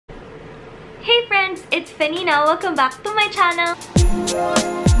Hey friends, it's Fenina. Welcome back to my channel.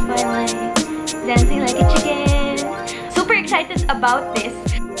 Bye, dancing like a chicken. Super excited about this.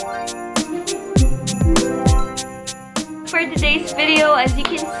 For today's video, as you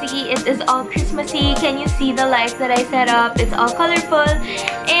can see, it is all Christmassy. Can you see the lights that I set up? It's all colorful.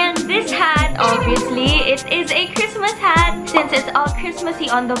 And this hat, obviously, it is a Christmas hat. Since it's all Christmassy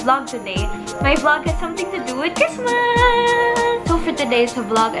on the vlog today, my vlog has something to do with Christmas. So for today's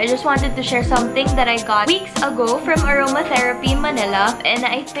vlog, I just wanted to share something that I got weeks ago from Aromatherapy Manila. And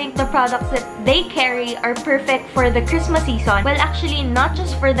I think the products that they carry are perfect for the Christmas season. Well, actually, not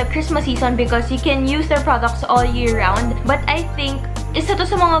just for the Christmas season because you can use their products all year round. But I think isa to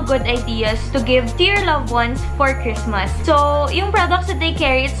sa mga good ideas to give to your loved ones for Christmas. So, yung products that they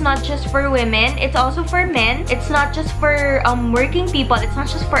carry, it's not just for women, it's also for men. It's not just for working people, it's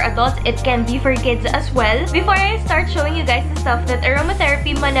not just for adults, it can be for kids as well. Before I start showing you guys the stuff that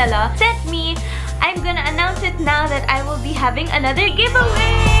Aromatherapy Manila sent me, I'm gonna announce it now that I will be having another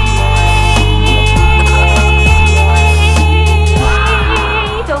giveaway!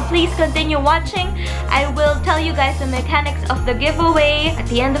 So please continue watching. I will tell you guys the mechanics of the giveaway at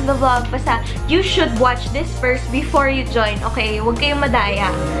the end of the vlog. Basta, you should watch this first before you join. Okay? Huwag kayong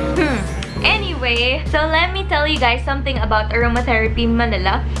madaya. Anyway, so let me tell you guys something about Aromatherapy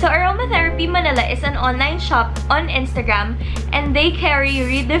Manila. So Aromatherapy Manila is an online shop on Instagram and they carry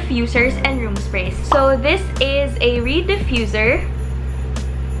reed diffusers and room sprays. So this is a reed diffuser.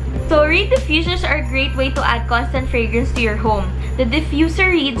 So reed diffusers are a great way to add constant fragrance to your home. The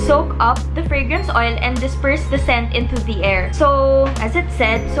diffuser reeds soak up the fragrance oil and disperse the scent into the air. So, as it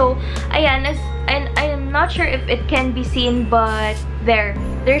said, so, ayan, and I'm not sure if it can be seen, but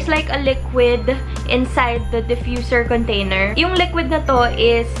there's like a liquid inside the diffuser container. Yung liquid na to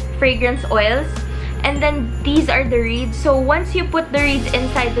is fragrance oils, and then these are the reeds. So, once you put the reeds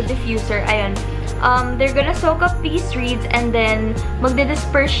inside the diffuser, ayan, they're gonna soak up these reeds and then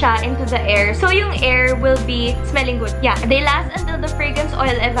magdi-disperse siya into the air. So yung air will be smelling good. Yeah, they last until the fragrance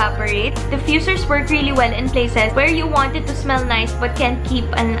oil evaporates. Diffusers work really well in places where you want it to smell nice but can't keep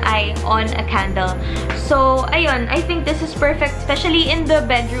an eye on a candle. So ayun, I think this is perfect, especially in the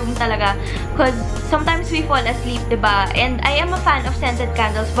bedroom talaga. Because sometimes we fall asleep, diba? And I am a fan of scented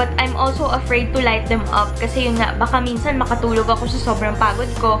candles but I'm also afraid to light them up kasi yun nga, baka minsan makatulog ako sa sobrang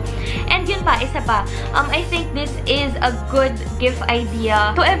pagod ko. And yun pa, isa pa, I think this is a good gift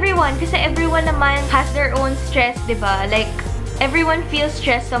idea to everyone kasi everyone naman has their own stress, diba? Like, everyone feels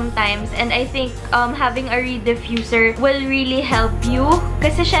stressed sometimes and I think having a reed diffuser will really help you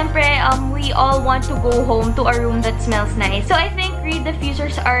kasi syempre we all want to go home to a room that smells nice. So I think reed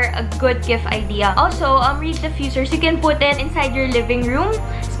diffusers are a good gift idea. Also, reed diffusers, you can put it inside your living room,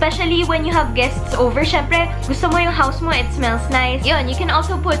 especially when you have guests over. Syempre, gusto mo yung house mo, it smells nice. Yun, you can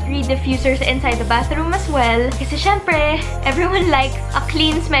also put reed diffusers inside the bathroom as well kasi syempre, everyone likes a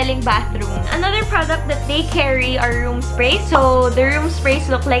clean smelling bathroom. Another product that they carry are room sprays. So the room sprays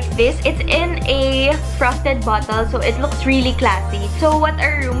look like this. It's in a frosted bottle, so it looks really classy. So what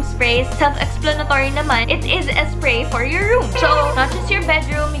are room sprays? Self-explanatory naman. It is a spray for your room. So not just your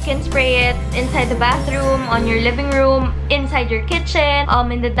bedroom, you can spray it inside the bathroom, on your living room, inside your kitchen,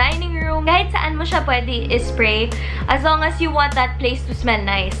 in the dining room. Kahit saan mo siya pwede i-spray as long as you want that place to smell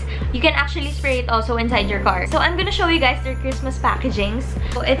nice. You can actually spray it also inside your car. So I'm gonna show you guys their Christmas packagings.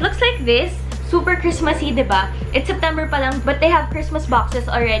 So it looks like this. Super Christmassy, diba? It's September pa lang, but they have Christmas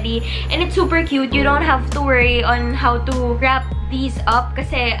boxes already. And it's super cute. You don't have to worry on how to wrap these up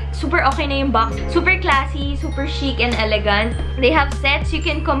kasi super okay na yung box. Super classy, super chic and elegant. They have sets. You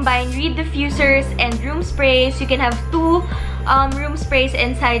can combine reed diffusers and room sprays. You can have two room sprays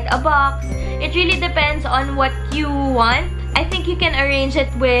inside a box. It really depends on what you want. I think you can arrange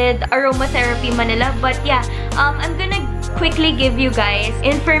it with Aromatherapy Manila. But yeah, I'm gonna quickly give you guys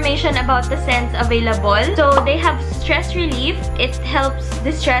information about the scents available. So they have stress relief. It helps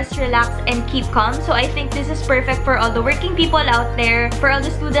distress, relax, and keep calm. So I think this is perfect for all the working people out there. For all the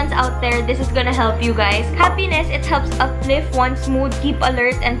students out there, this is gonna help you guys. Happiness, it helps uplift one's mood, keep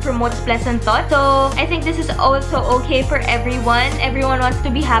alert, and promotes pleasant thoughts. So I think this is also okay for everyone. Everyone wants to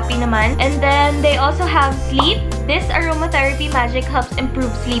be happy naman. And then they also have sleep. This Aromatherapy Magic helps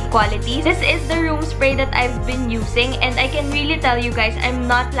improve sleep quality. This is the room spray that I've been using and I can really tell you guys, I'm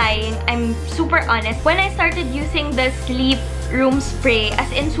not lying, I'm super honest. When I started using the sleep room spray,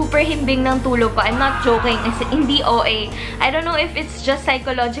 as in super himbing ng tulog ko, I'm not joking, as in, hindi OA. I don't know if it's just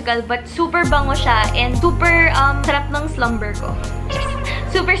psychological but super bango siya and super sarap ng slumber ko.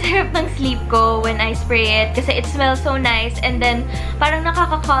 super sarap ng sleep ko when I spray it kasi it smells so nice and then parang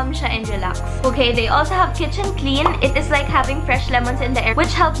nakaka-calm siya and relax. Okay, they also have Kitchen Clean. It is like having fresh lemons in the air,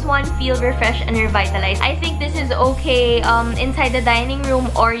 which helps one feel refreshed and revitalized. I think this is okay inside the dining room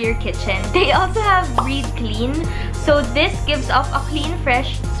or your kitchen. They also have Breathe Clean. So this gives off a clean,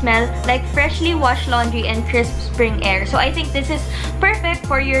 fresh smell like freshly washed laundry and crisp spring air. So I think this is perfect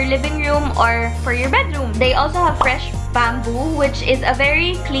for your living room or for your bedroom. They also have Fresh Bamboo, which is a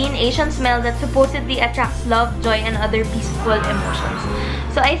very clean Asian smell that supposedly attracts love, joy, and other peaceful emotions.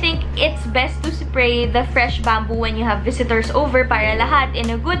 So I think it's best to spray the fresh bamboo when you have visitors over para lahat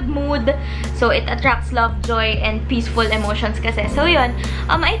in a good mood. So it attracts love, joy, and peaceful emotions kasi. So yun,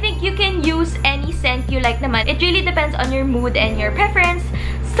 I think you can use any scent you like naman. It really depends on your mood and your preference.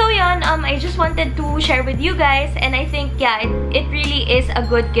 So yun, I just wanted to share with you guys and I think, yeah, it really is a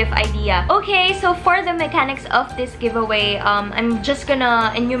good gift idea. Okay, so for the mechanics of this giveaway, I'm just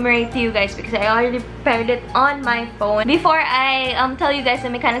gonna enumerate to you guys because I already prepared it on my phone. Before I tell you guys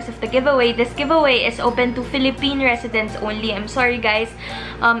the mechanics of the giveaway, this giveaway is open to Philippine residents only. I'm sorry guys.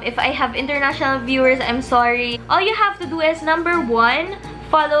 If I have international viewers, I'm sorry. All you have to do is number 1,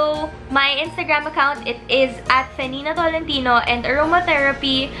 follow my Instagram account. It is at Fenina Tolentino, and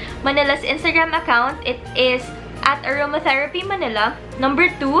Aromatherapy Manila's Instagram account, it is at Aromatherapy Manila. Number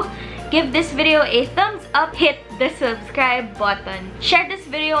 2, give this video a thumbs up, hit the subscribe button. Share this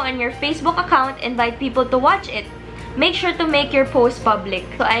video on your Facebook account, invite people to watch it. Make sure to make your post public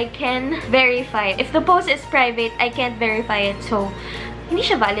so I can verify. If the post is private, I can't verify it, so hindi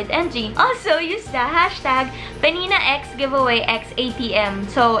siya valid entry. Also, use the hashtag PeninaXGiveawayXATM.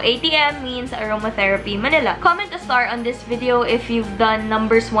 So, ATM means Aromatherapy Manila. Comment a star on this video if you've done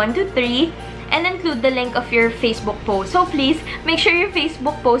numbers 1 to 3 and include the link of your Facebook post. So, please, make sure your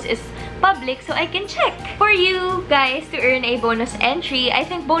Facebook post is public so I can check. For you guys to earn a bonus entry, I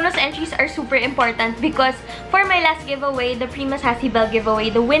think bonus entries are super important because for my last giveaway, the Prima Sassy Bell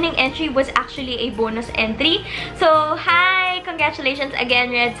giveaway, the winning entry was actually a bonus entry. So, hi! Congratulations again,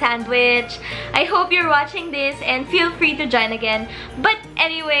 Red Sandwich! I hope you're watching this and feel free to join again. But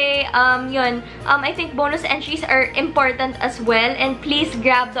anyway, yun, I think bonus entries are important as well and please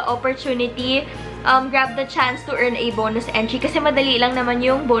grab the opportunity. Grab the chance to earn a bonus entry kasi madali lang naman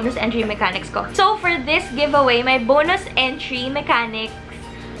yung bonus entry mechanics ko. So, for this giveaway, my bonus entry mechanic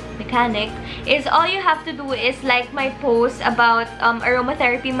is all you have to do is like my post about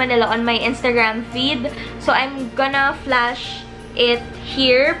Aromatherapy Manila on my Instagram feed. So, I'm gonna flash it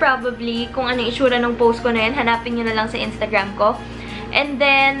here probably kung ano itsura ng post ko na yan. Hanapin nyo na lang sa Instagram ko. And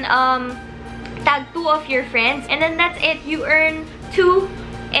then, tag 2 of your friends. And then, that's it. You earn 2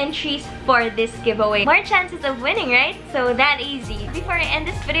 entries for this giveaway. More chances of winning, right? So that easy. Before I end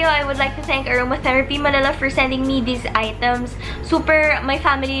this video, I would like to thank Aromatherapy Manila for sending me these items. My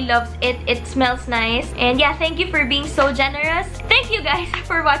family loves it. It smells nice. And yeah, thank you for being so generous. Thank you guys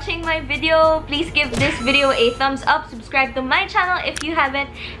for watching my video. Please give this video a thumbs up, subscribe to my channel if you haven't,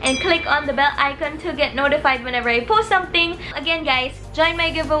 and click on the bell icon to get notified whenever I post something. Again guys, join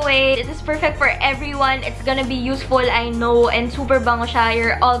my giveaway. This is perfect for everyone. It's gonna be useful, I know, and super bango siya.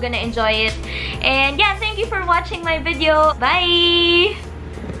 You're all gonna enjoy it. And yeah, thank you for watching my video. Bye!